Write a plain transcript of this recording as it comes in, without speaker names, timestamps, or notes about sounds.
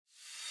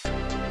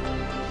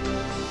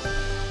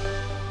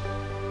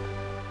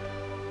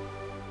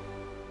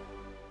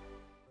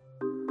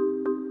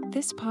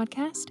This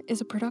podcast is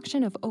a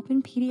production of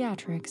Open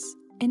Pediatrics,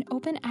 an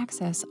open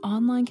access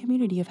online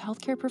community of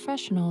healthcare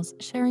professionals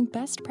sharing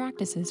best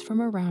practices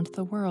from around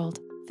the world.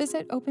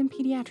 Visit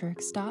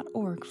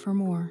openpediatrics.org for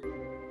more.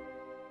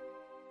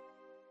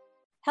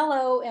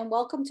 Hello, and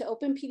welcome to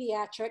Open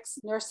Pediatrics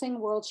Nursing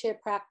World-Share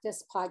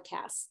Practice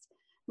podcast.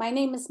 My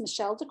name is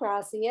Michelle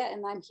DeGrazia,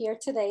 and I'm here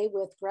today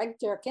with Greg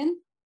Durkin.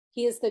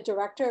 He is the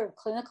Director of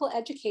Clinical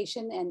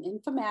Education and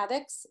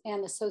Informatics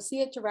and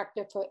Associate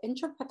Director for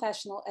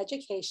Interprofessional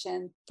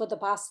Education for the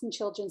Boston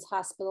Children's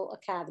Hospital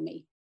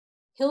Academy.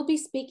 He'll be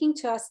speaking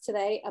to us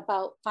today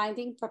about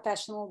finding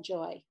professional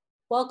joy.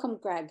 Welcome,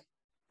 Greg.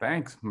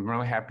 Thanks. I'm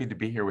really happy to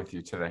be here with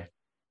you today.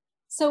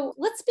 So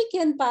let's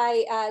begin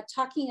by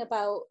talking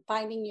about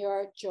finding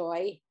your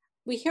joy.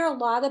 We hear a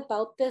lot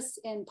about this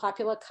in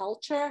popular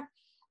culture,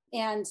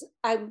 and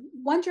I'm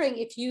wondering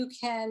if you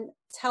can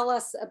tell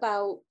us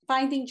about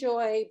finding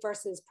joy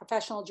versus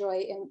professional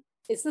joy, and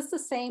is this the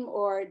same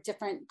or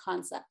different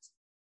concept?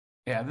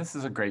 Yeah, this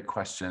is a great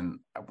question.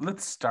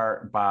 Let's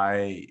start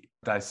by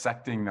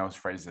dissecting those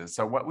phrases.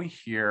 So what we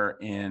hear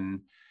in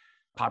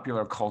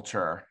popular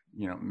culture,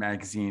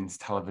 magazines,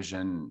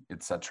 television,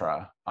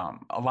 etc.,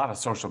 a lot of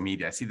social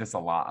media. I see this a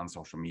lot on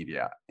social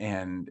media.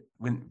 And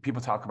when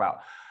people talk about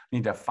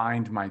need to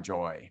find my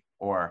joy,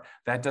 or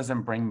that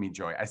doesn't bring me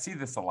joy, I see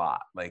this a lot.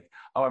 Like,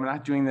 oh, I'm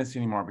not doing this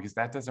anymore because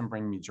that doesn't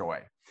bring me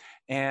joy.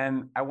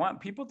 And I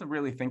want people to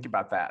really think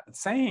about that.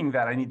 Saying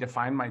that I need to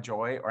find my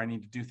joy or I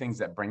need to do things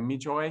that bring me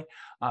joy,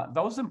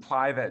 those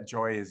imply that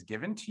joy is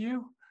given to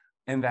you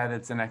and that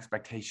it's an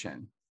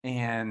expectation.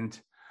 And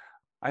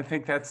I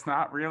think that's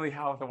not really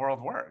how the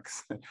world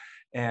works.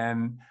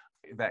 And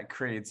that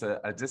creates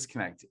a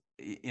disconnect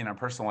in our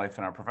personal life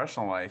and our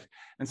professional life.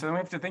 And so then we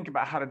have to think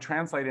about how to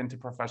translate into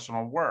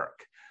professional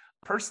work.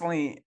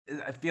 Personally,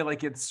 I feel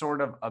like it's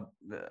sort of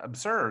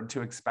absurd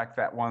to expect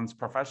that one's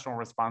professional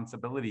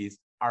responsibilities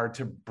are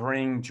to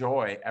bring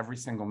joy every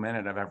single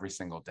minute of every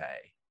single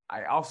day.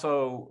 I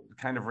also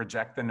kind of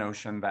reject the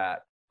notion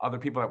that other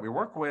people that we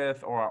work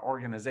with or our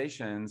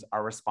organizations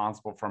are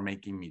responsible for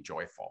making me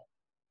joyful.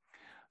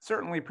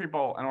 Certainly,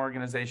 people and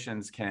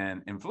organizations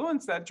can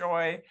influence that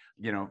joy,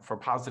 for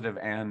positive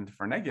and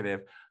for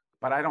negative,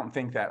 but I don't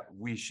think that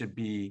we should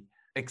be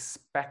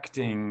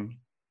expecting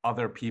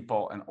other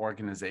people and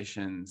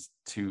organizations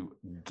to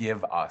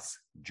give us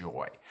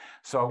joy.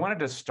 So I wanted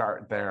to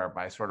start there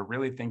by sort of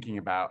really thinking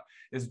about,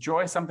 is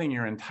joy something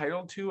you're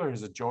entitled to, or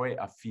is a joy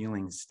a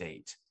feeling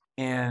state?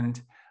 And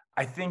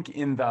I think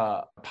in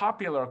the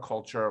popular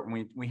culture,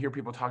 when we hear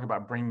people talk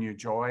about bring you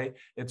joy,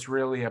 it's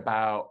really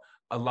about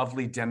a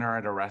lovely dinner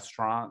at a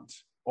restaurant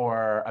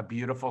or a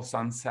beautiful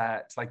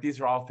sunset. Like,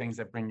 these are all things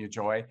that bring you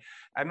joy.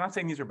 I'm not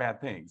saying these are bad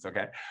things,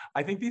 okay?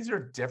 I think these are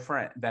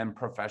different than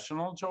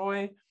professional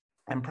joy.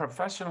 And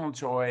professional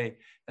joy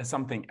is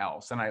something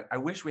else. And I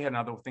wish we had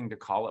another thing to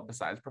call it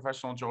besides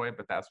professional joy,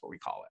 but that's what we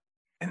call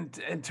it.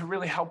 And to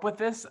really help with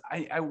this,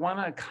 I want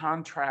to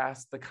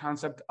contrast the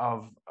concept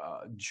of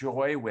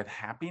joy with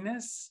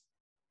happiness.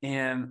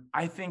 And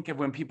I think of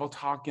when people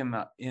talk in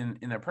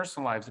their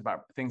personal lives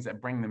about things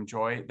that bring them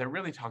joy, they're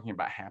really talking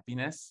about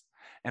happiness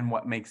and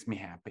what makes me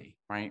happy,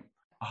 right?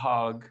 A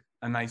hug,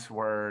 a nice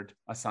word,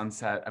 a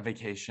sunset, a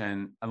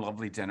vacation, a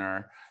lovely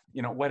dinner,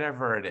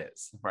 whatever it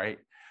is, right?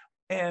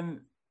 And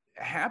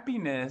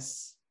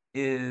happiness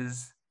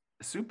is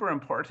super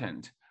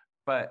important,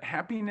 but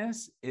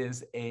happiness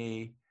is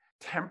a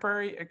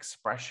temporary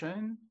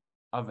expression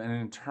of an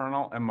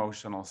internal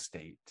emotional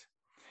state.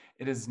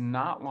 It is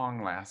not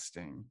long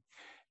lasting.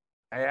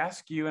 I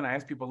ask you and I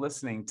ask people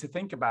listening to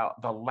think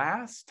about the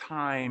last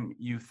time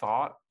you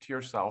thought to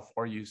yourself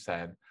or you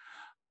said,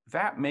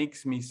 that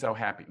makes me so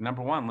happy.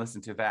 Number one,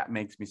 listen to that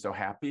makes me so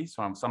happy.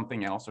 So I'm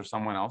something else or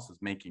someone else is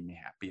making me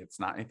happy. It's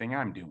not anything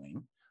I'm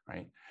doing,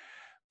 right?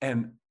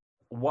 And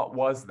what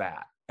was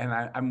that? And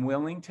I'm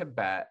willing to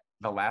bet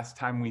the last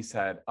time we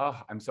said,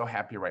 oh, I'm so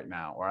happy right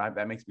now, or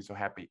that makes me so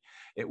happy,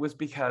 it was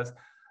because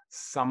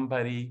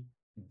somebody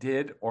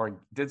did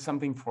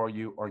something for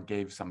you or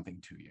gave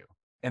something to you.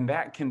 And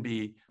that can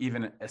be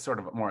even a sort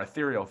of more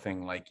ethereal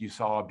thing, like you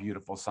saw a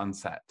beautiful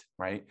sunset,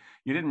 right?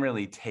 You didn't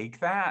really take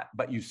that,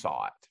 but you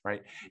saw it,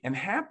 right? And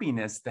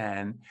happiness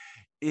then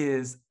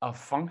is a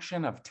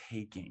function of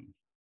taking.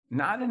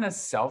 Not in a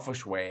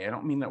selfish way. I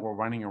don't mean that we're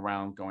running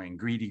around going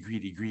greedy,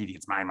 greedy, greedy.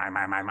 It's mine, mine,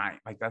 mine, mine, mine.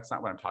 Like, that's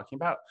not what I'm talking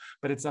about,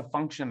 but it's a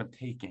function of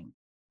taking.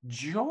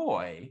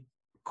 Joy,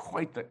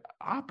 quite the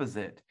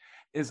opposite,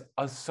 is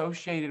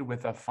associated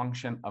with a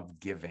function of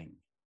giving.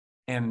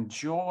 And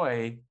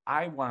joy,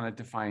 I want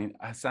to define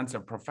a sense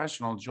of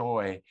professional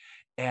joy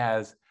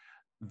as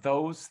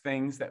those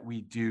things that we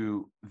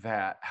do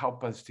that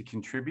help us to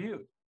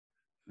contribute,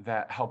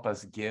 that help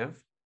us give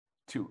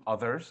to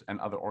others and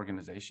other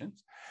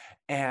organizations,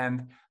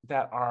 and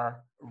that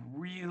are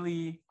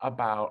really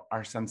about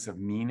our sense of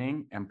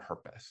meaning and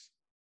purpose.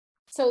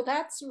 So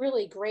that's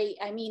really great.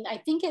 I mean, I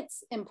think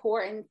it's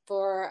important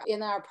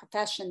in our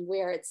profession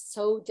where it's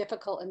so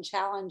difficult and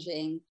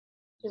challenging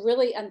to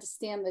really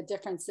understand the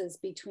differences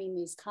between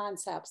these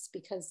concepts,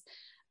 because,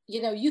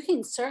 you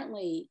can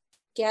certainly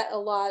get a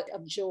lot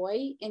of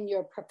joy in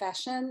your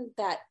profession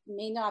that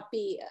may not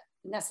be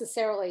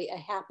necessarily a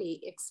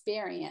happy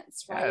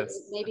experience, right? It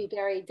Yes. may be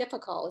very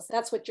difficult.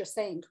 That's what you're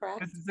saying, This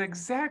correct? is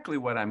exactly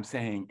what I'm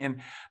saying.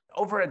 And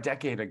over a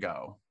decade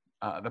ago,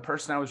 the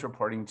person I was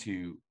reporting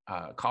to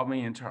called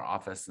me into her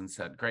office and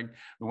said, Greg,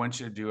 we want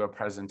you to do a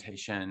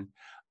presentation.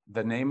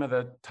 The name of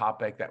the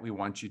topic that we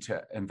want you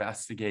to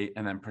investigate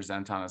and then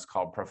present on is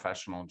called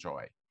professional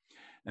joy.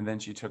 And then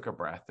she took a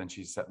breath and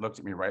she said, looked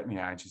at me right in the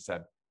eye and she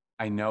said,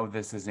 I know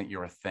this isn't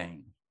your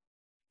thing.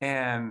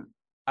 And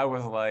I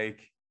was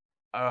like,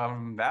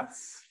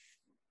 that's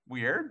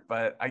weird,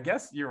 but I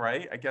guess you're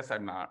right. I guess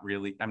I'm not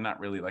really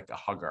like a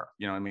hugger.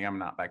 You know what I mean? I'm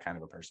not that kind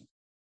of a person.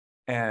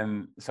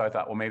 And so I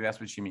thought, well, maybe that's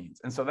what she means.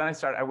 And so then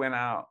I went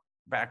out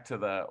back to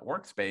the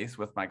workspace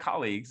with my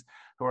colleagues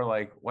who were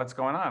like, what's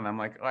going on? I'm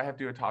like, oh, I have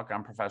to do a talk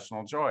on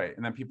professional joy.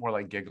 And then people were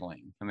like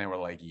giggling and they were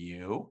like,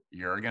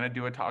 you're going to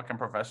do a talk on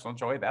professional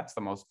joy? That's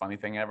the most funny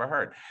thing I ever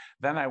heard.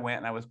 Then I went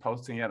and I was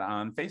posting it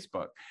on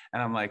Facebook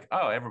and I'm like,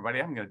 oh, everybody,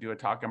 I'm going to do a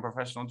talk on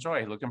professional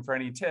joy. Looking for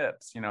any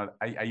tips? You know,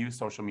 I use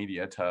social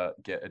media to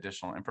get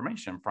additional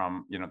information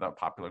from, you know, the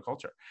popular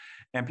culture.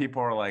 And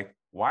people were like,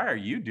 why are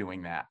you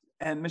doing that?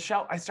 And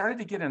Michelle, I started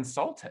to get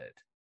insulted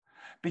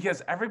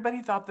because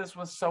everybody thought this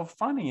was so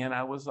funny. And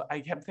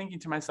I kept thinking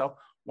to myself,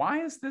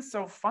 why is this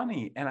so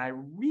funny? And I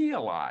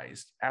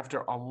realized after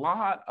a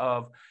lot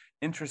of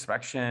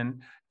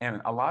introspection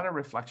and a lot of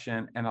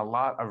reflection and a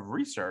lot of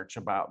research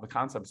about the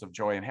concepts of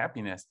joy and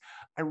happiness,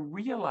 I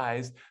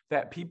realized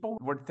that people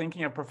were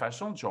thinking of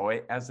professional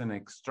joy as an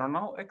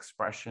external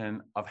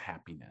expression of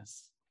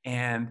happiness.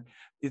 And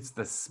it's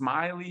the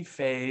smiley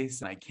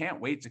face, and I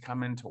can't wait to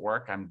come into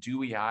work. I'm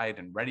dewy-eyed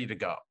and ready to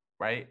go,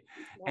 right?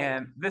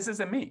 And this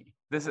isn't me.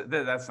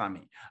 That's not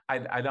me.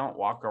 I don't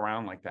walk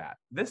around like that.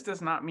 This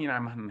does not mean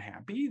I'm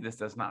unhappy. This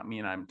does not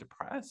mean I'm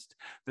depressed.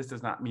 This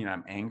does not mean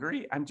I'm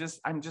angry. I'm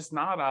just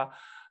not a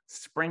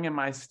spring in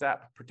my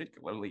step,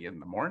 particularly in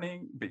the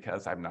morning,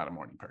 because I'm not a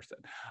morning person.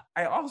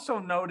 I also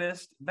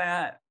noticed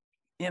that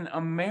in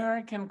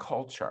American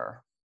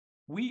culture,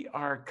 we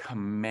are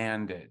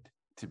commanded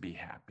to be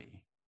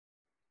happy.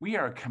 We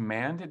are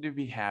commanded to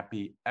be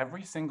happy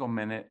every single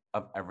minute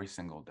of every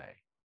single day.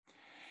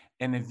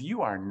 And if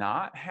you are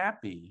not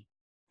happy,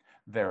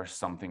 there's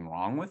something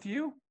wrong with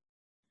you.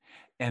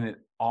 And it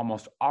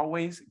almost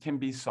always can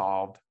be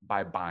solved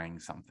by buying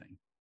something.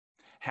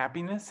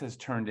 Happiness has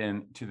turned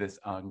into this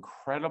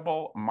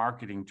incredible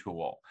marketing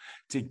tool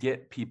to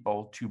get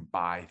people to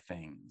buy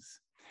things.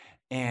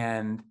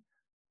 And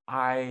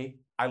I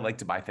like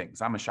to buy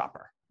things. I'm a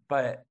shopper,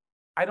 but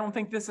I don't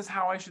think this is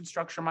how I should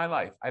structure my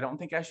life. I don't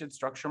think I should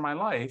structure my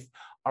life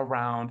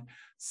around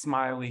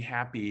smiley,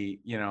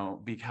 happy, you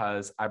know,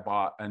 because I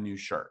bought a new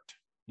shirt.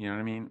 You know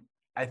what I mean?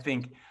 I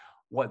think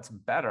what's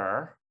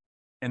better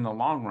in the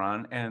long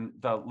run, and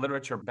the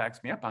literature backs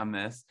me up on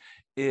this,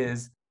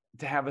 is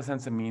to have a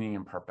sense of meaning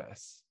and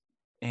purpose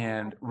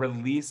and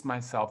release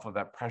myself of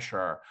that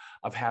pressure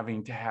of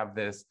having to have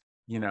this,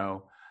 you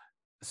know,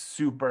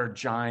 super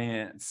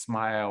giant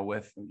smile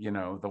with, you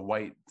know, the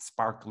white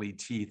sparkly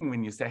teeth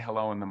when you say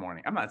hello in the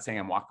morning. I'm not saying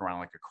I'm walking around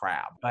like a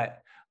crab,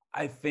 but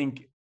I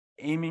think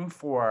aiming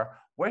for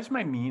where's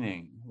my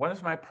meaning? What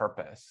is my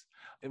purpose?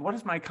 What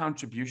is my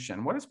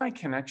contribution? What is my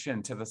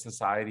connection to the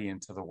society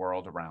and to the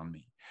world around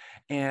me?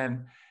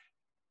 And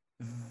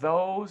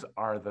those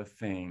are the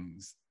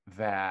things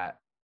that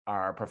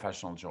are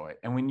professional joy.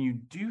 And when you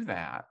do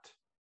that,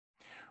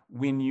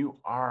 when you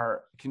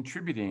are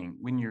contributing,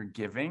 when you're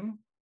giving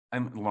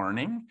and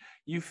learning,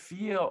 you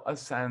feel a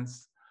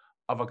sense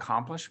of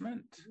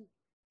accomplishment,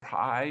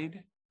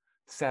 pride,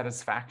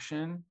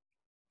 satisfaction,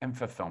 and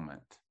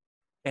fulfillment.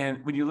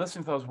 And when you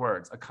listen to those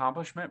words,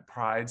 accomplishment,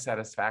 pride,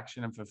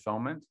 satisfaction, and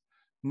fulfillment,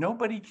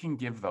 nobody can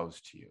give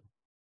those to you,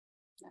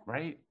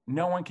 right?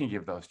 No one can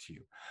give those to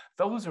you.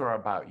 Those are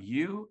about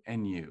you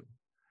and you.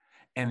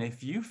 And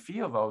if you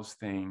feel those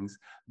things,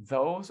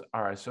 those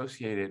are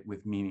associated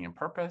with meaning and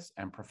purpose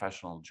and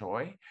professional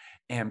joy.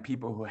 And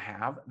people who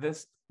have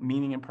this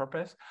meaning and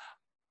purpose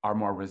are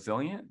more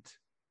resilient,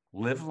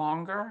 live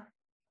longer,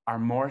 are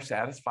more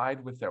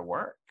satisfied with their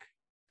work.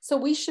 So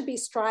we should be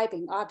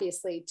striving,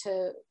 obviously,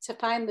 to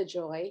find the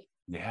joy.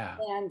 Yeah.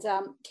 And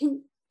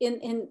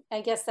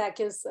I guess that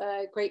gives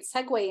a great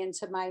segue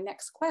into my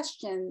next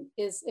question,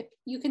 is if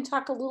you can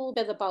talk a little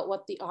bit about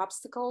what the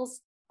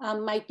obstacles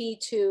might be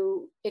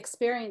to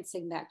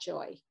experiencing that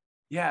joy.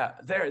 Yeah,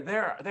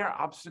 there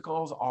are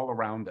obstacles all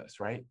around us,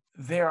 right?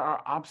 There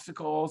are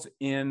obstacles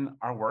in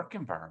our work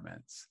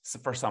environments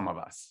for some of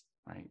us,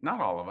 right?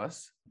 Not all of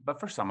us, but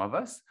for some of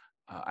us.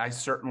 I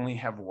certainly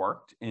have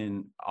worked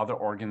in other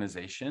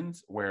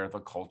organizations where the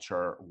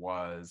culture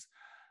was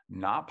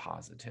not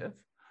positive,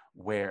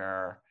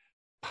 where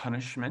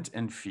punishment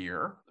and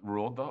fear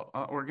ruled the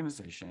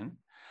organization,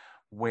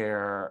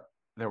 where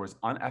there was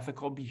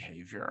unethical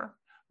behavior,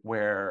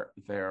 where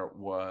there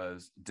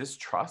was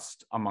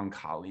distrust among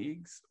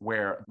colleagues,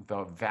 where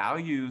the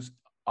values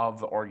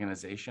of the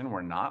organization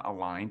were not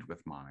aligned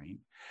with mine.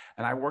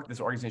 And I worked this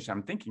organization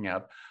I'm thinking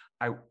of.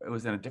 I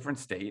was in a different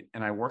state,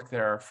 and I worked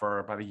there for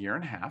about a year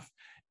and a half,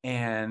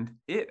 and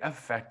it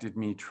affected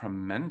me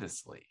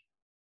tremendously.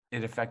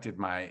 It affected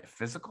my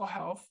physical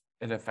health.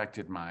 It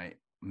affected my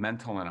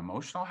mental and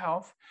emotional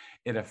health.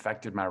 It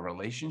affected my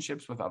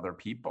relationships with other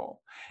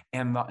people.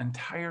 And the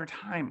entire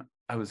time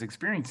I was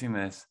experiencing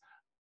this,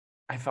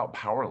 I felt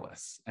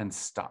powerless and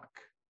stuck.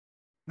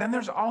 Then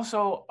there's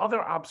also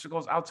other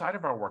obstacles outside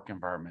of our work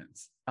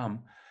environments.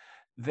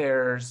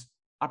 There's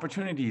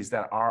opportunities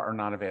that are or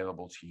not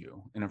available to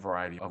you in a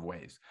variety of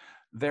ways.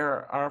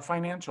 There are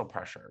financial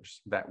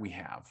pressures that we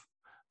have.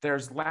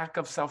 There's lack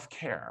of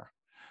self-care.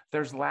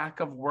 There's lack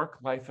of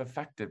work-life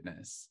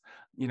effectiveness.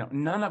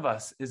 None of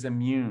us is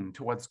immune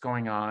to what's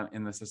going on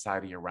in the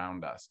society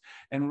around us.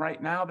 And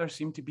right now, there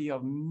seem to be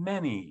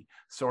many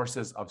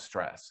sources of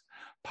stress.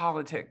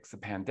 Politics, the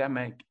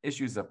pandemic,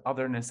 issues of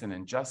otherness and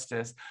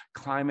injustice,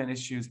 climate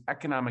issues,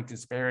 economic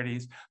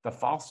disparities, the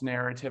false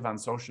narrative on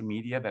social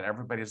media that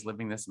everybody's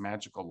living this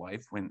magical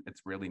life when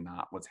it's really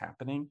not what's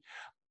happening,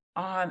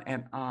 on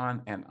and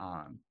on and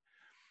on.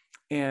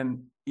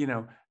 And,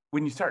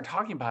 when you start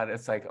talking about it,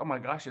 it's like, oh my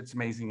gosh, it's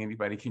amazing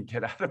anybody can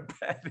get out of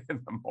bed in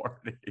the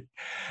morning.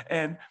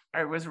 And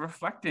I was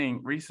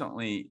reflecting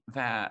recently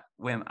that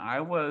when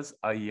I was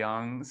a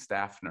young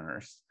staff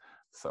nurse,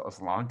 so it was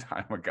a long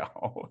time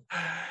ago,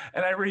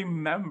 and I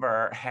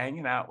remember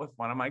hanging out with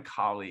one of my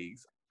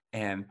colleagues,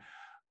 and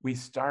we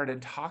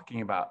started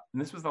talking about,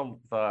 and this was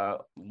the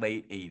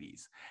late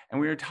 80s, and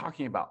we were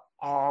talking about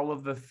all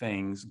of the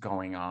things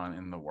going on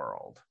in the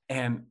world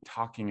and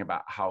talking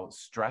about how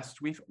stressed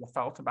we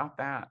felt about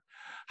that,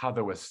 how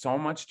there was so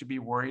much to be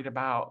worried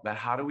about, that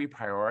how do we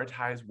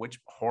prioritize which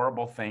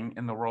horrible thing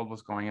in the world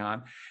was going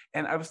on.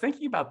 And I was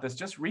thinking about this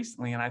just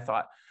recently, and I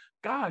thought,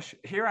 gosh,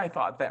 here I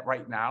thought that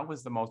right now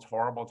was the most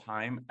horrible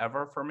time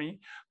ever for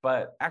me.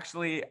 But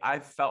actually, I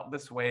felt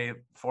this way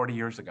 40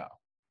 years ago,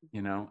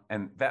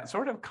 and that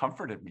sort of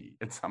comforted me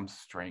in some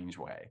strange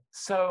way.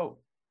 So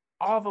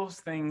all those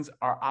things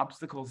are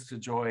obstacles to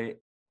joy,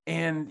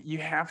 and you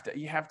have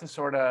to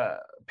sort of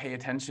pay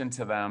attention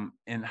to them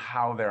in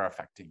how they're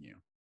affecting you.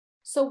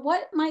 So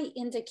what might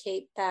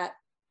indicate that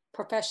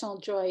professional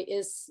joy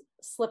is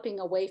slipping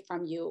away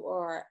from you,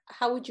 or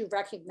how would you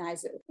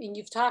recognize it? And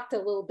you've talked a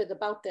little bit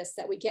about this,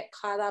 that we get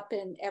caught up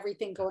in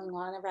everything going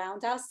on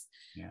around us.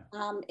 Yeah.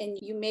 And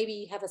you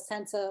maybe have a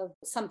sense of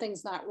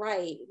something's not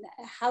right.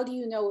 How do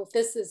you know if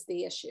this is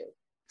the issue?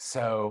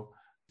 So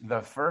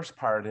the first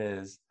part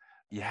is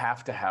you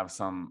have to have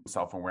some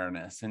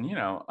self-awareness, and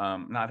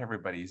not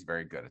everybody's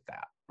very good at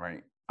that,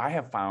 right? I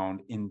have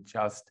found in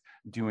just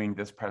doing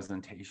this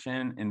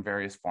presentation in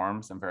various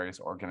forms and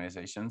various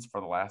organizations for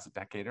the last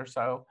decade or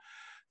so,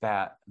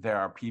 that there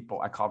are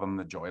people, I call them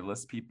the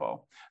joyless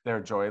people. There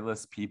are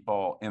joyless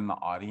people in the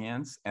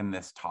audience, and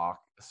this talk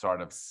sort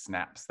of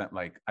snaps that.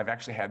 Like, I've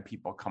actually had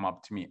people come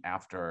up to me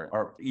after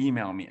or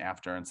email me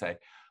after and say,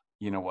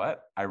 you know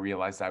what, I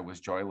realized I was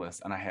joyless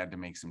and I had to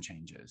make some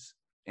changes.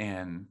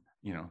 And,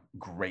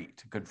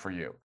 great, good for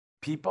you.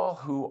 People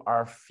who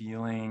are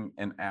feeling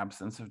an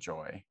absence of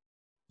joy,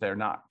 they're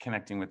not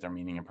connecting with their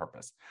meaning and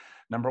purpose.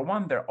 Number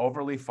one, they're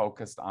overly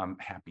focused on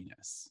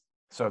happiness.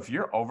 So if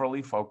you're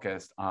overly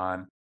focused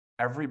on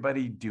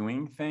everybody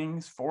doing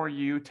things for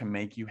you to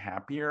make you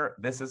happier,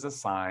 this is a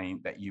sign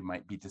that you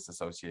might be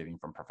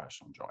disassociating from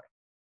professional joy.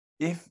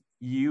 If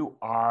you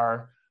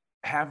are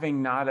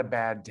having not a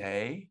bad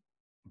day,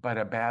 but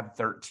a bad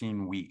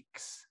 13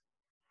 weeks,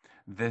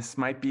 this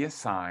might be a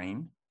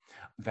sign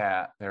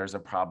that there's a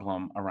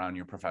problem around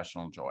your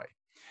professional joy.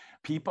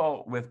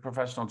 People with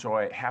professional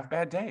joy have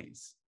bad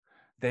days.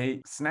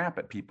 They snap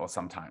at people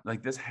sometimes.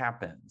 Like, this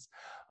happens.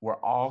 We're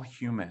all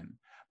human.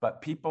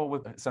 But people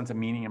with a sense of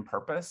meaning and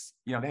purpose,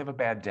 they have a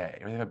bad day,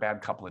 or they have a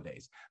bad couple of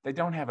days. They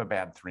don't have a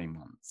bad 3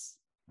 months,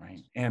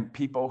 right? And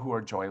people who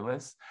are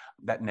joyless,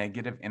 that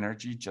negative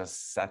energy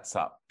just sets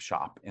up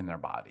shop in their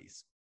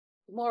bodies.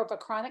 More of a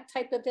chronic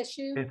type of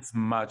issue? It's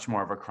much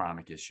more of a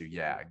chronic issue.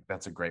 Yeah,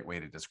 that's a great way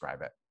to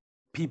describe it.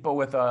 People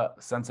with a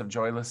sense of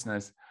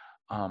joylessness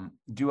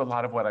do a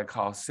lot of what I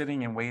call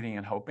sitting and waiting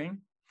and hoping.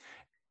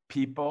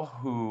 People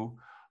who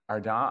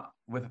are not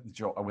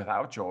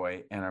without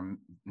joy and are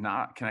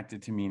not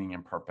connected to meaning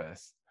and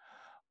purpose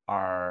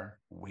are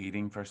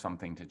waiting for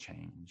something to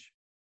change.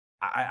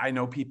 I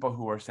know people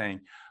who are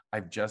saying,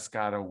 I've just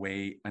got to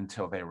wait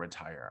until they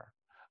retire.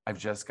 I've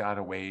just got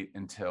to wait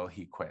until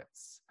he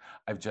quits.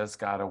 I've just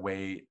got to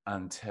wait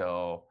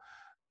until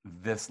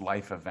this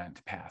life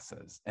event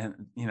passes.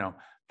 And,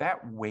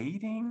 that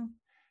waiting,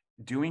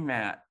 doing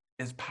that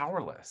is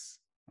powerless,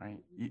 right?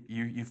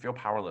 You feel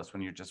powerless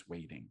when you're just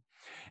waiting.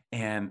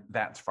 And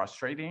that's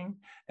frustrating,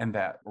 and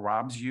that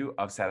robs you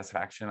of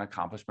satisfaction,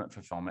 accomplishment,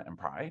 fulfillment, and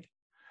pride.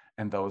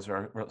 And those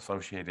are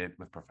associated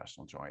with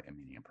professional joy and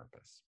meaning and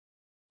purpose.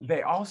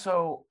 They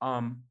also,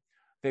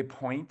 they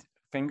point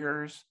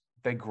fingers,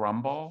 they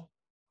grumble,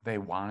 they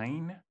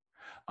whine,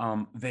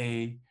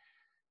 they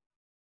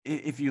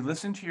if you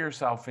listen to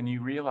yourself and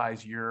you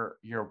realize you're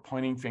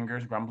pointing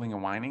fingers, grumbling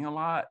and whining a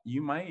lot,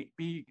 you might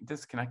be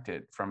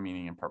disconnected from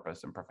meaning and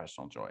purpose and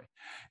professional joy.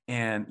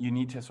 And you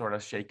need to sort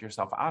of shake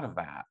yourself out of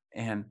that.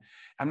 And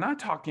I'm not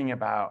talking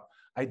about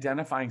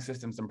identifying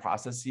systems and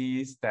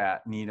processes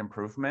that need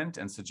improvement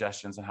and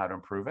suggestions on how to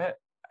improve it.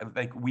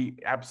 Like, we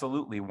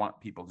absolutely want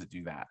people to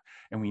do that.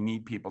 And we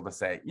need people to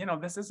say,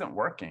 this isn't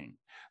working.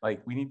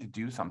 Like, we need to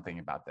do something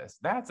about this.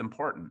 That's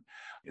important.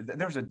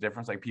 There's a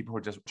difference. Like, people who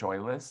are just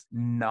joyless,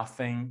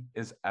 nothing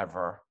is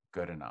ever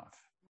good enough.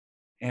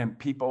 And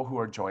people who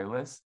are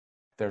joyless,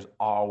 there's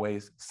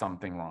always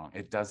something wrong.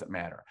 It doesn't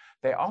matter.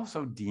 They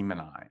also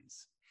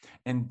demonize.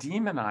 And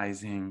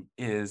demonizing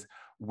is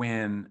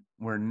when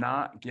we're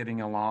not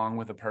getting along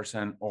with a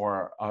person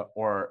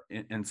or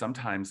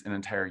sometimes an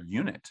entire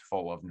unit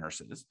full of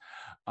nurses,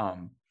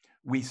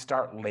 we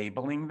start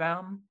labeling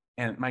them.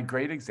 And my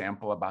great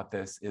example about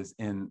this is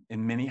in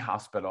many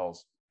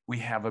hospitals, we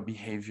have a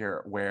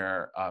behavior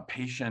where a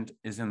patient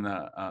is in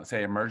the,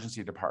 say,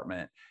 emergency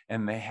department,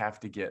 and they have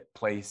to get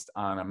placed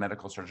on a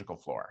medical surgical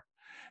floor.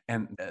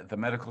 And the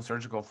medical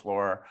surgical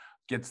floor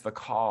gets the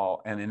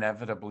call, and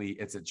inevitably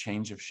it's a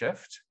change of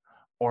shift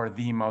or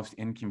the most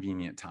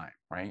inconvenient time,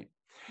 right?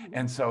 Mm-hmm.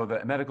 And so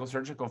the medical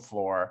surgical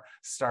floor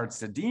starts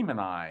to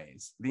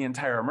demonize the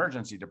entire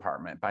emergency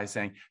department by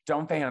saying,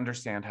 don't they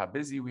understand how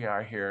busy we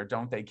are here?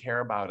 Don't they care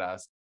about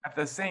us? At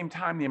the same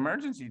time, the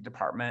emergency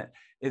department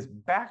is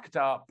backed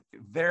up.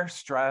 They're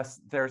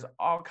stressed. There's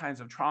all kinds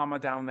of trauma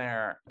down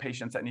there,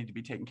 patients that need to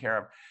be taken care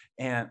of.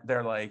 And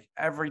they're like,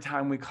 every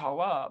time we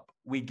call up,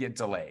 we get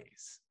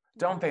delays.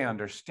 Don't they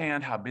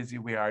understand how busy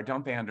we are?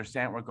 Don't they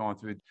understand what we're going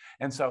through?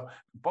 And so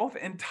both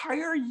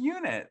entire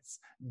units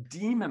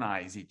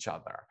demonize each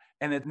other.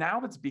 And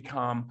now it's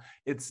become,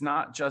 it's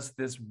not just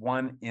this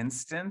one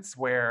instance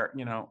where,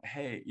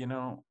 hey,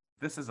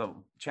 this is a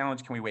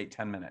challenge. Can we wait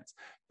 10 minutes?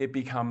 It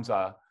becomes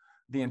the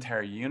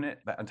entire unit,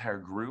 the entire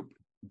group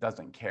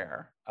doesn't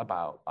care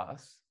about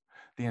us.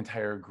 The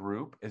entire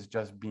group is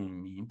just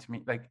being mean to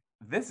me. Like,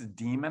 this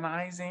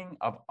demonizing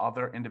of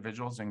other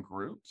individuals and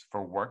groups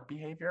for work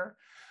behavior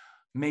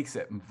makes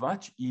it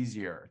much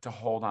easier to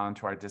hold on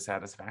to our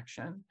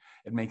dissatisfaction.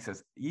 It makes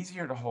it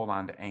easier to hold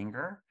on to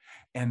anger.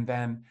 And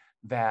then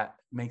that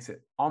makes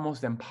it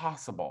almost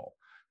impossible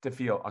to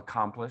feel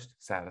accomplished,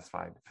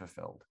 satisfied,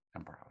 fulfilled,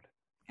 and proud.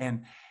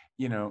 And,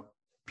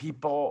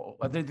 people,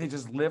 they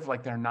just live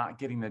like they're not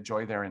getting the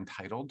joy they're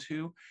entitled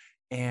to.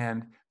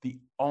 And the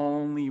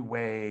only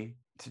way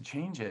to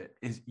change it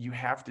is you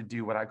have to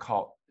do what I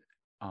call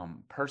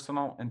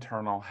personal,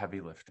 internal heavy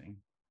lifting.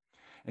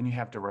 And you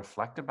have to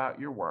reflect about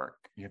your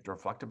work. You have to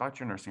reflect about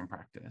your nursing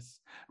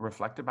practice,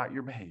 reflect about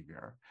your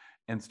behavior,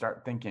 and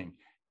start thinking,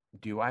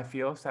 do I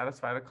feel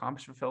satisfied,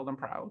 accomplished, fulfilled, and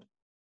proud?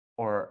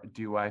 Or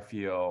do I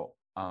feel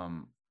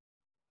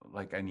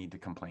like I need to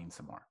complain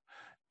some more?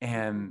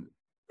 And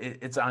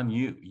it's on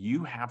you.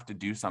 You have to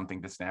do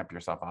something to snap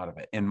yourself out of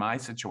it. In my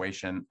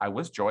situation, I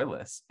was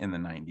joyless in the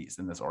 90s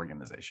in this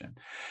organization.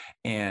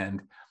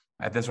 And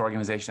at this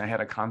organization, I had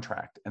a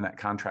contract, and that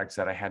contract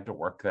said I had to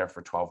work there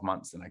for 12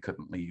 months and I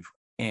couldn't leave.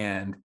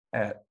 And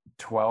at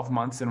 12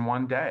 months and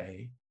one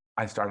day,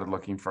 I started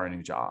looking for a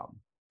new job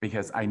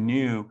because I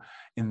knew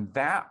in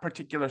that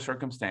particular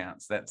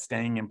circumstance that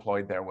staying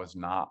employed there was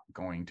not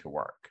going to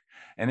work.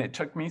 And it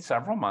took me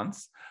several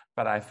months,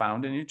 but I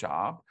found a new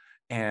job.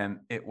 And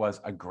it was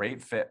a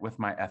great fit with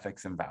my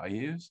ethics and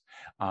values.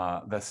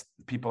 The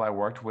people I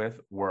worked with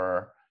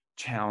were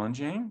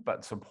challenging,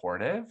 but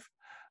supportive.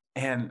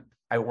 And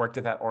I worked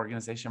at that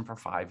organization for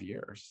 5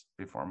 years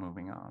before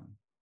moving on.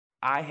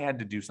 I had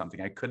to do something.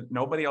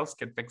 Nobody else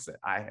could fix it.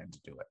 I had to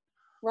do it.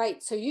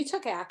 Right. So you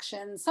took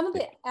action. Some of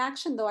the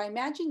action, though, I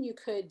imagine you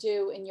could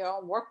do in your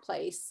own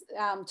workplace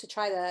to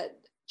try to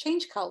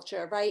change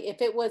culture, right?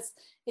 If it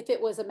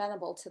was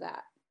amenable to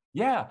that.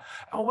 Yeah.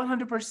 Oh,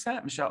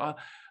 100%, Michelle.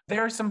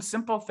 There are some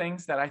simple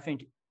things that I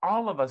think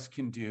all of us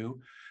can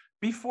do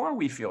before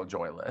we feel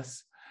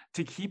joyless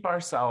to keep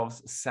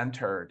ourselves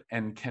centered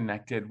and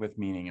connected with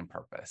meaning and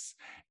purpose.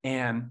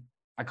 And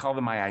I call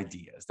them my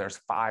ideas. There's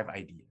 5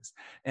 ideas.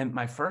 And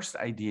my first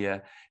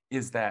idea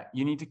is that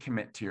you need to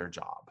commit to your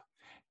job.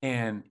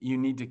 And you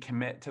need to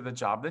commit to the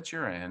job that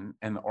you're in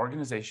and the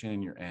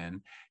organization you're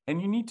in. And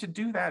you need to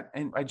do that.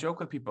 And I joke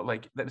with people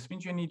like that. This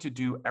means you need to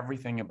do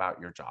everything about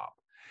your job.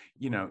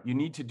 You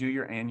need to do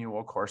your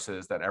annual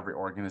courses that every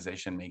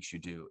organization makes you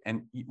do.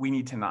 And we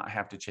need to not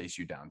have to chase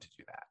you down to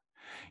do that.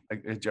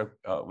 I joke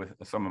with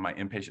some of my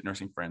inpatient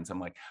nursing friends. I'm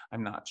like,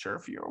 I'm not sure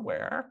if you're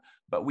aware,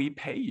 but we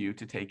pay you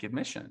to take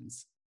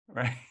admissions,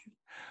 right?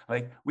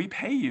 Like, we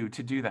pay you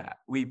to do that.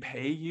 We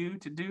pay you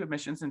to do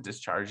admissions and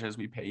discharges.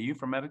 We pay you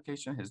for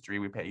medication history.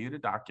 We pay you to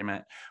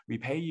document. We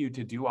pay you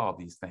to do all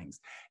these things.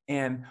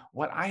 And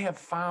what I have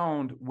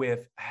found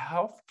with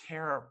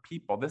healthcare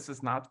people, this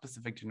is not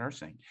specific to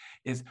nursing,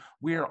 is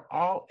we're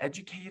all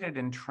educated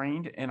and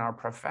trained in our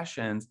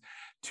professions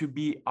to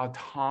be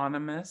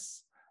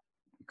autonomous,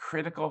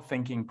 critical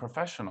thinking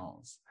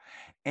professionals.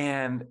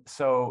 And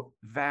so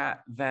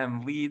that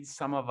then leads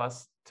some of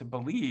us to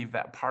believe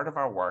that part of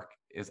our work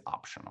is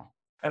optional.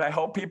 And I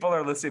hope people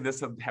are listening to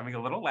this and having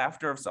a little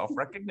laughter of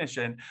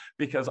self-recognition,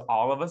 because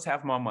all of us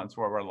have moments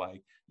where we're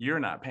like, you're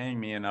not paying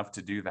me enough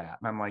to do that.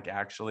 And I'm like,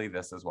 actually,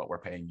 this is what we're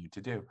paying you to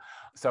do.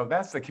 So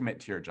that's the commit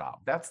to your job.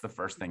 That's the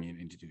first thing you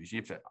need to do. Is you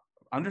have to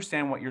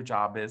understand what your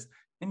job is,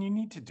 and you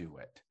need to do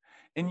it.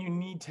 And you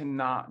need to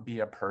not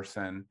be a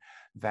person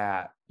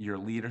that your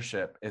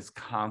leadership is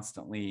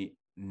constantly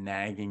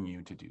nagging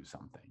you to do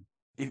something.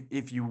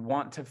 If you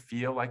want to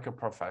feel like a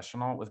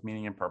professional with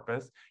meaning and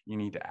purpose, you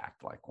need to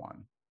act like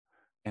one.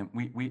 And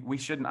we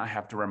should not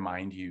have to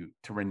remind you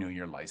to renew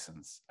your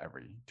license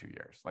every 2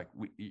 years. Like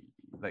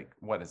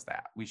what is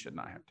that? We should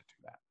not have to do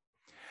that.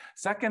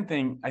 Second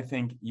thing I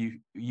think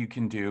you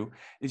can do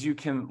is you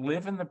can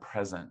live in the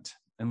present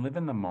and live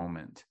in the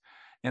moment.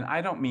 And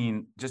I don't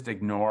mean just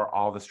ignore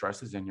all the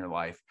stresses in your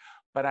life,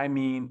 but I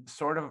mean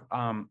sort of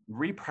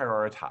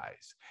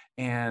reprioritize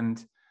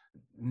and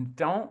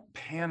don't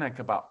panic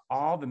about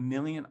all the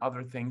million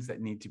other things that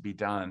need to be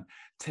done.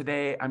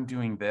 Today, I'm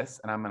doing this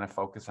and I'm going to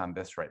focus on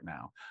this right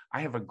now.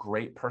 I have a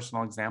great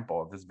personal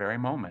example of this very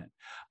moment.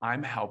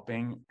 I'm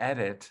helping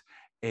edit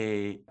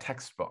a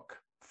textbook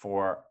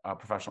for a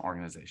professional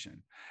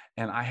organization.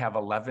 And I have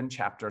 11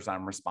 chapters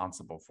I'm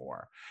responsible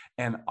for.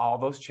 And all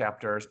those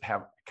chapters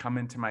have come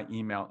into my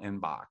email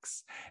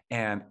inbox.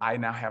 And I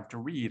now have to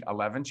read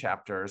 11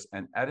 chapters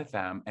and edit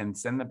them and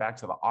send them back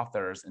to the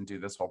authors and do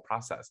this whole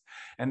process.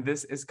 And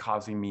this is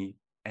causing me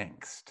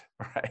angst,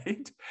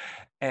 right?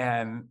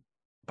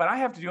 But I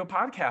have to do a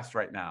podcast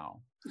right now.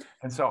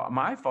 And so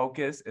my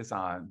focus is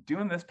on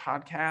doing this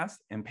podcast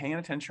and paying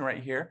attention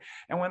right here.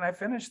 And when I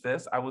finish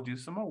this, I will do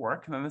some more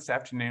work. And then this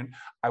afternoon,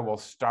 I will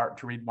start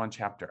to read one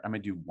chapter. I'm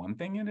going to do one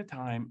thing at a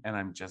time, and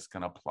I'm just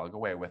going to plug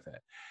away with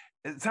it.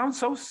 It sounds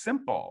so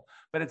simple,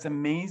 but it's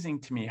amazing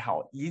to me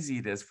how easy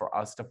it is for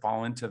us to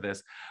fall into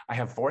this. I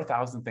have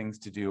 4,000 things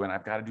to do, and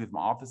I've got to do them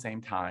all at the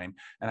same time.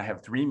 And I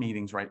have 3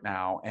 meetings right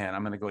now, and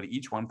I'm going to go to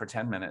each one for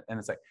 10 minutes. And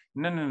it's like,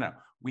 no.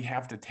 We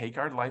have to take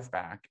our life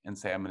back and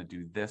say, I'm going to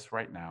do this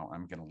right now.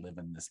 I'm going to live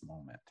in this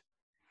moment.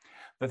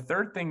 The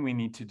third thing we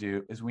need to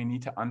do is we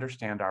need to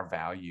understand our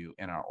value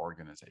in our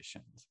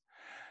organizations.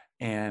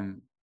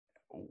 And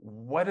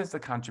what is the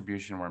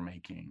contribution we're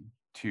making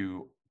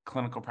to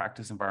clinical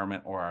practice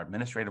environment or our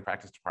administrative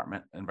practice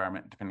department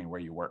environment, depending on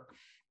where you work?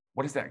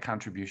 What is that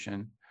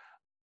contribution?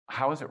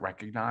 How is it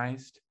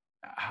recognized?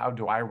 How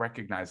do I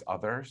recognize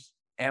others?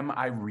 Am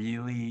I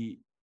really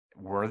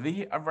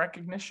worthy of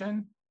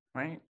recognition,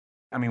 right?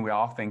 I mean, we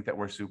all think that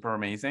we're super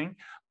amazing,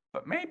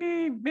 but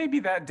maybe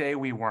that day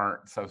we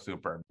weren't so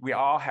super. We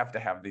all have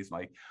to have these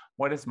like,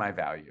 what is my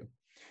value?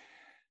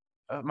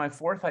 My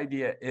fourth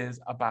idea is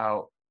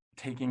about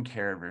taking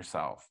care of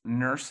yourself.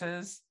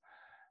 Nurses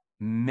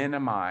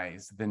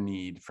minimize the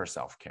need for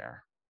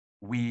self-care.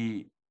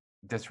 We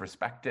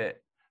disrespect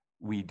it.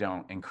 We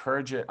don't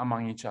encourage it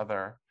among each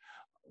other.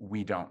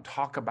 We don't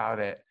talk about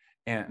it.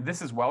 And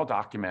this is well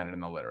documented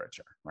in the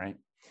literature, right?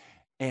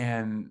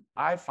 And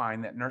I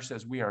find that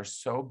nurses, we are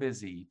so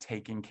busy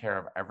taking care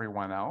of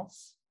everyone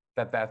else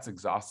that that's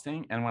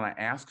exhausting. And when I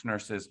ask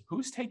nurses,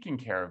 who's taking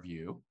care of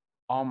you?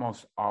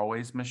 Almost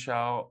always,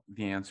 Michelle,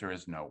 the answer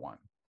is no one.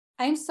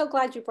 I'm so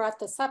glad you brought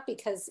this up,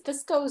 because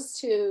this goes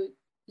to,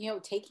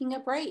 taking a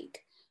break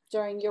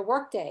during your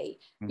workday,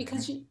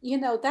 because,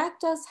 that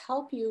does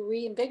help you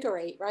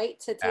reinvigorate, right?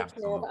 To take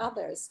Absolutely. care of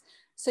others.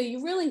 So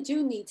you really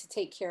do need to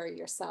take care of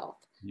yourself.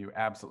 You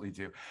absolutely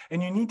do.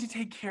 And you need to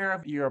take care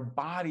of your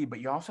body, but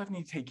you also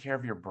need to take care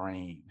of your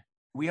brain.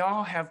 We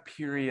all have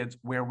periods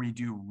where we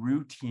do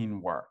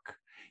routine work.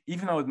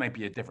 Even though it might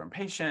be a different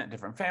patient,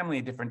 different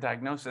family, different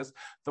diagnosis,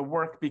 the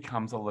work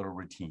becomes a little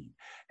routine.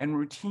 And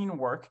routine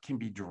work can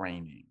be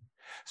draining.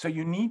 So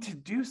you need to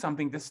do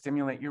something to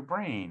stimulate your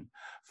brain.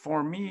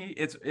 For me,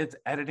 it's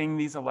editing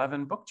these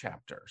 11 book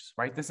chapters,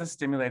 right? This is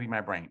stimulating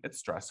my brain. It's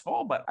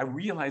stressful, but I'm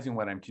realizing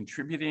what I'm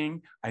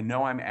contributing. I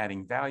know I'm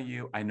adding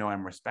value. I know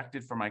I'm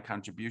respected for my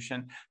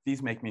contribution.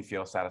 These make me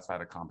feel satisfied,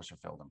 accomplished,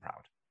 fulfilled, and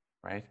proud,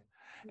 right?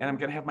 And I'm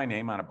going to have my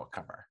name on a book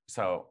cover.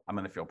 So I'm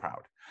going to feel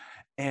proud.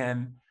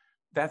 And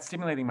that's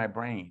stimulating my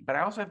brain. But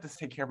I also have to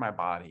take care of my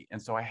body.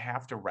 And so I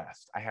have to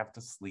rest. I have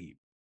to sleep.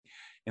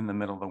 In the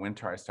middle of the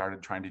winter, I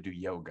started trying to do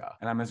yoga,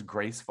 and I'm as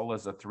graceful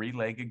as a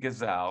 3-legged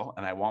gazelle,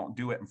 and I won't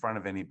do it in front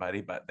of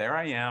anybody, but there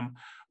I am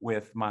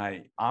with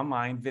my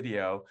online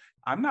video.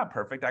 I'm not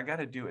perfect. I got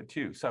to do it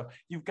too. So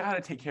you've got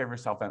to take care of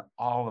yourself in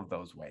all of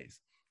those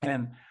ways.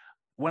 And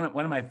one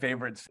of my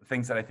favorite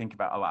things that I think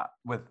about a lot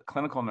with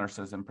clinical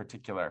nurses in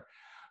particular,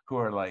 who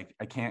are like,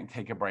 I can't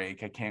take a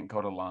break. I can't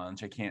go to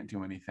lunch. I can't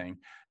do anything.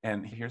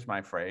 And here's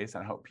my phrase,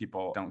 and I hope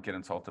people don't get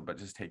insulted, but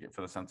just take it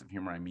for the sense of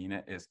humor. I mean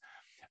it is,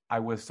 I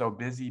was so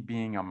busy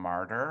being a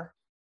martyr,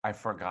 I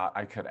forgot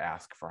I could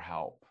ask for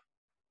help,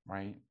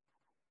 right?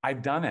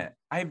 I've done it.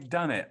 I've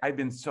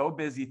been so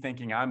busy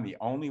thinking I'm the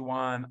only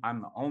one.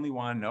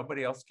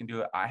 Nobody else can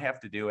do it. I have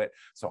to do it.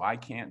 So I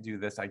can't do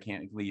this. I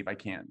can't leave. I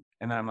can't.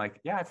 And then I'm like,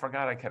 yeah, I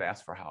forgot I could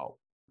ask for help.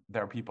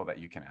 There are people that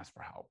you can ask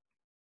for help.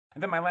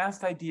 And then my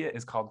last idea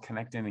is called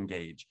connect and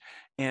engage.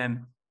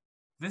 And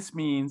this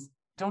means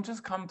don't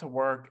just come to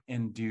work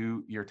and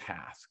do your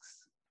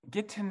tasks.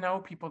 Get to know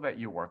people that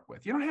you work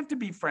with. You don't have to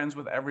be friends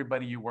with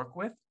everybody you work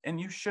with, and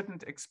you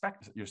shouldn't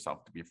expect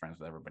yourself to be friends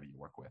with everybody you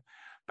work with.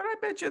 But I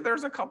bet you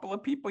there's a couple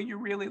of people you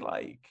really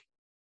like.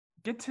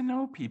 Get to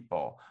know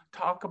people,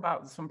 talk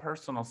about some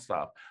personal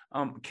stuff,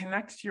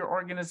 connect to your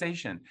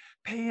organization,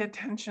 pay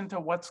attention to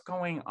what's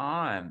going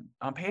on.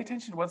 Pay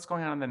attention to what's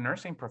going on in the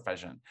nursing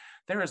profession.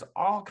 There is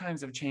all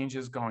kinds of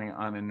changes going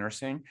on in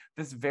nursing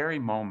this very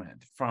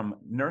moment, from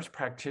nurse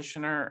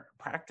practitioner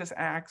practice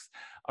acts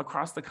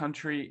across the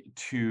country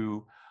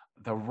to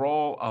the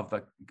role of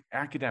the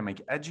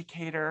academic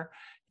educator,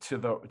 to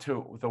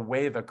the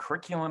way the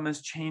curriculum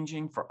is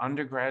changing for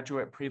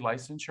undergraduate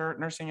pre-licensure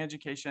nursing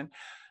education.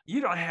 You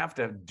don't have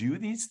to do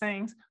these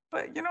things,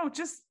 but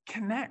just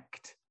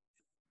connect.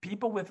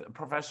 People with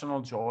professional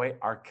joy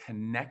are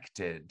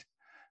connected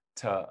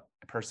to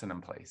person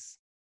and place.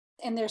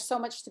 And there's so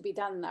much to be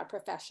done in our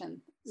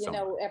profession,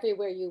 So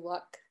everywhere you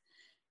look.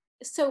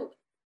 So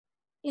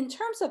in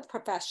terms of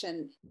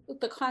profession,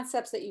 the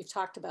concepts that you've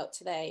talked about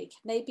today,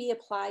 can they be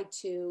applied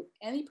to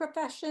any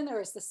profession, or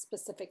is this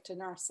specific to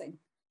nursing?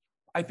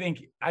 I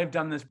think I've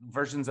done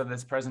versions of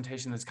this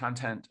presentation, this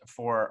content,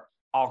 for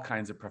all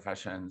kinds of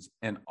professions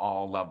in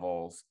all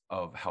levels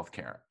of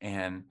healthcare.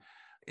 And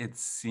it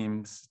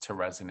seems to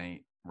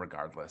resonate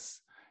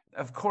regardless.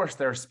 Of course,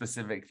 there are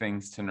specific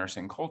things to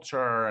nursing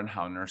culture and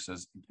how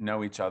nurses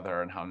know each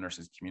other and how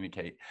nurses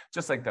communicate,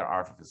 just like there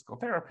are for physical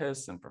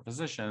therapists and for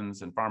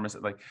physicians and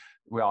pharmacists. Like,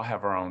 we all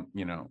have our own,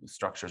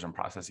 structures and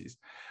processes.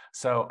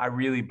 So I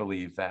really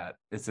believe that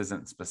this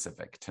isn't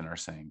specific to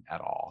nursing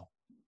at all.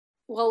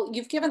 Well,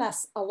 you've given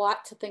us a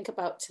lot to think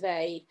about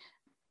today.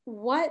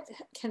 What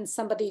can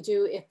somebody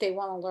do if they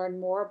want to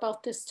learn more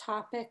about this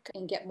topic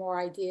and get more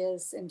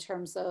ideas in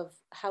terms of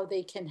how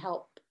they can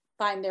help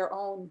find their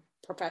own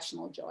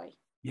professional joy?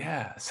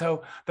 Yeah.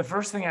 So the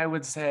first thing I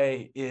would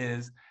say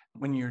is,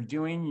 when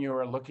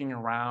you're looking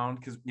around,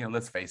 because,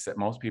 let's face it,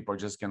 most people are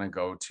just going to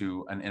go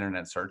to an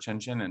internet search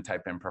engine and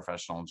type in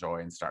professional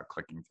joy and start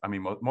clicking. I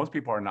mean, most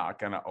people are not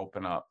going to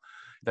open up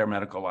their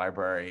medical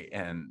library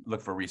and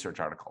look for research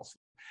articles.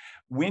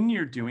 When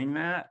you're doing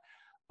that,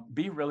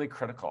 be really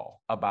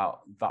critical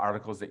about the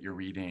articles that you're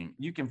reading.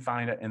 You can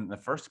find it in the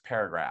first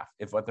paragraph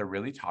if what they're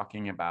really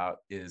talking about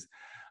is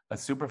a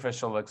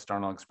superficial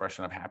external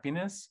expression of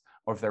happiness,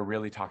 or if they're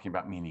really talking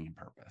about meaning and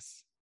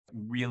purpose.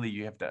 Really,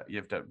 you have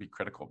to be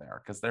critical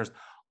there, because there's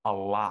a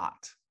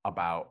lot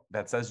about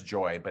that says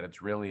joy, but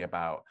it's really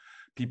about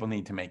people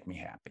need to make me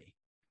happy.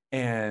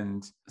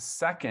 And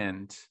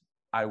second,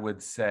 I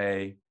would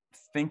say,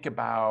 think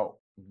about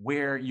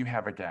where you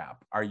have a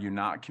gap. Are you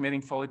not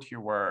committing fully to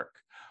your work?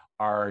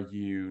 Are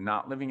you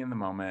not living in the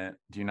moment?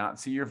 Do you not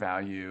see your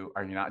value?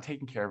 Are you not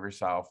taking care of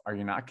yourself? Are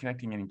you not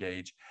connecting and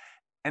engaged?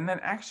 And then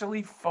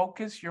actually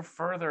focus your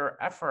further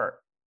effort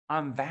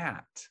on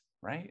that,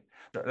 right?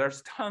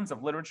 There's tons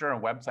of literature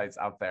and websites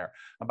out there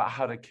about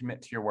how to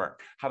commit to your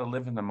work, how to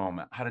live in the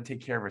moment, how to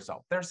take care of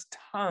yourself. There's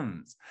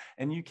tons,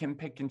 and you can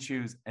pick and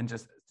choose and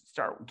just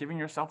start giving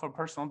yourself a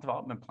personal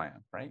development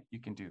plan, right? You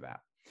can do that.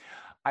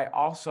 I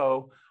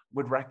also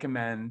would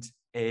recommend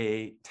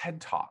a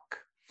TED Talk.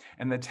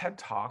 And the TED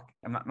Talk,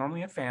 I'm not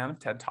normally a fan of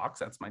TED Talks,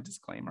 that's my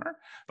disclaimer,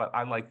 but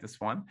I like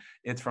this one.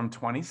 It's from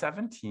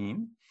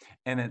 2017,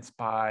 and it's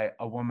by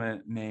a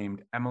woman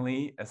named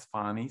Emily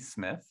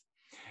Esfahani-Smith,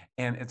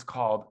 and it's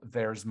called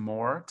 "There's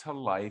More to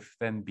Life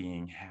Than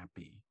Being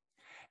Happy."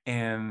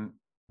 And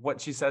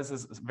what she says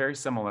is very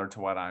similar to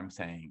what I'm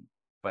saying,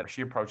 but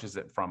she approaches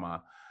it from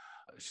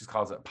she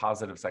calls it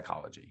positive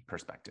psychology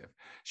perspective.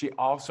 She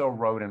also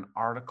wrote an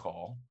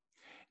article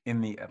in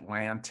the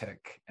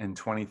Atlantic in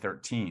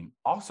 2013,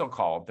 also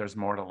called "There's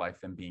More to Life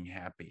Than Being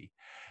Happy."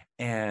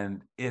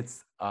 And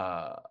it's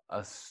a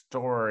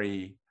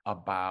story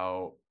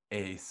about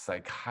a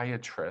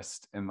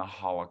psychiatrist in the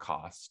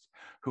Holocaust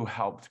who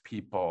helped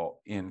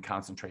people in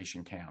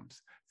concentration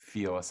camps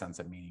feel a sense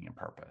of meaning and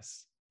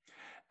purpose.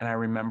 And I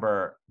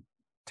remember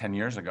 10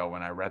 years ago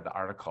when I read the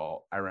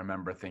article, I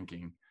remember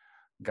thinking,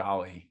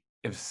 golly,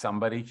 if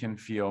somebody can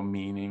feel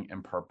meaning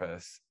and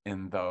purpose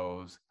in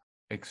those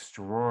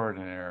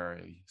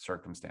extraordinary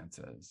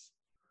circumstances,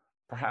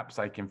 perhaps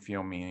I can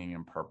feel meaning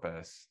and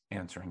purpose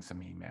answering some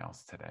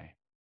emails today.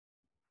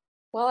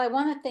 Well, I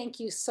want to thank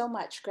you so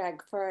much,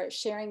 Greg, for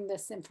sharing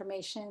this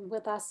information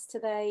with us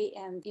today.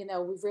 And,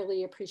 we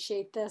really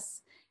appreciate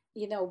this.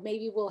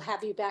 Maybe we'll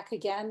have you back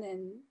again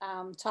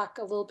and talk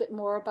a little bit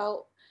more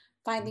about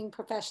finding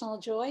professional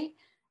joy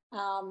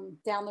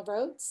down the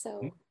road.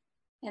 So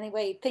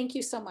anyway, thank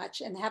you so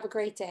much and have a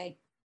great day.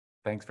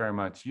 Thanks very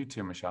much. You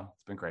too, Michelle.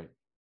 It's been great.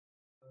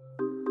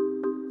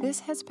 This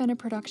has been a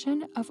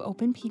production of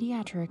Open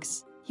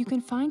Pediatrics. You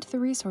can find the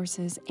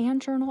resources and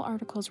journal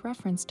articles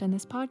referenced in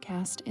this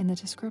podcast in the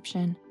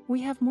description. We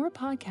have more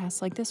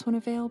podcasts like this one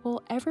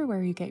available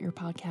everywhere you get your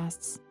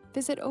podcasts.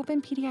 Visit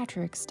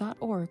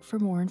openpediatrics.org for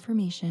more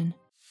information.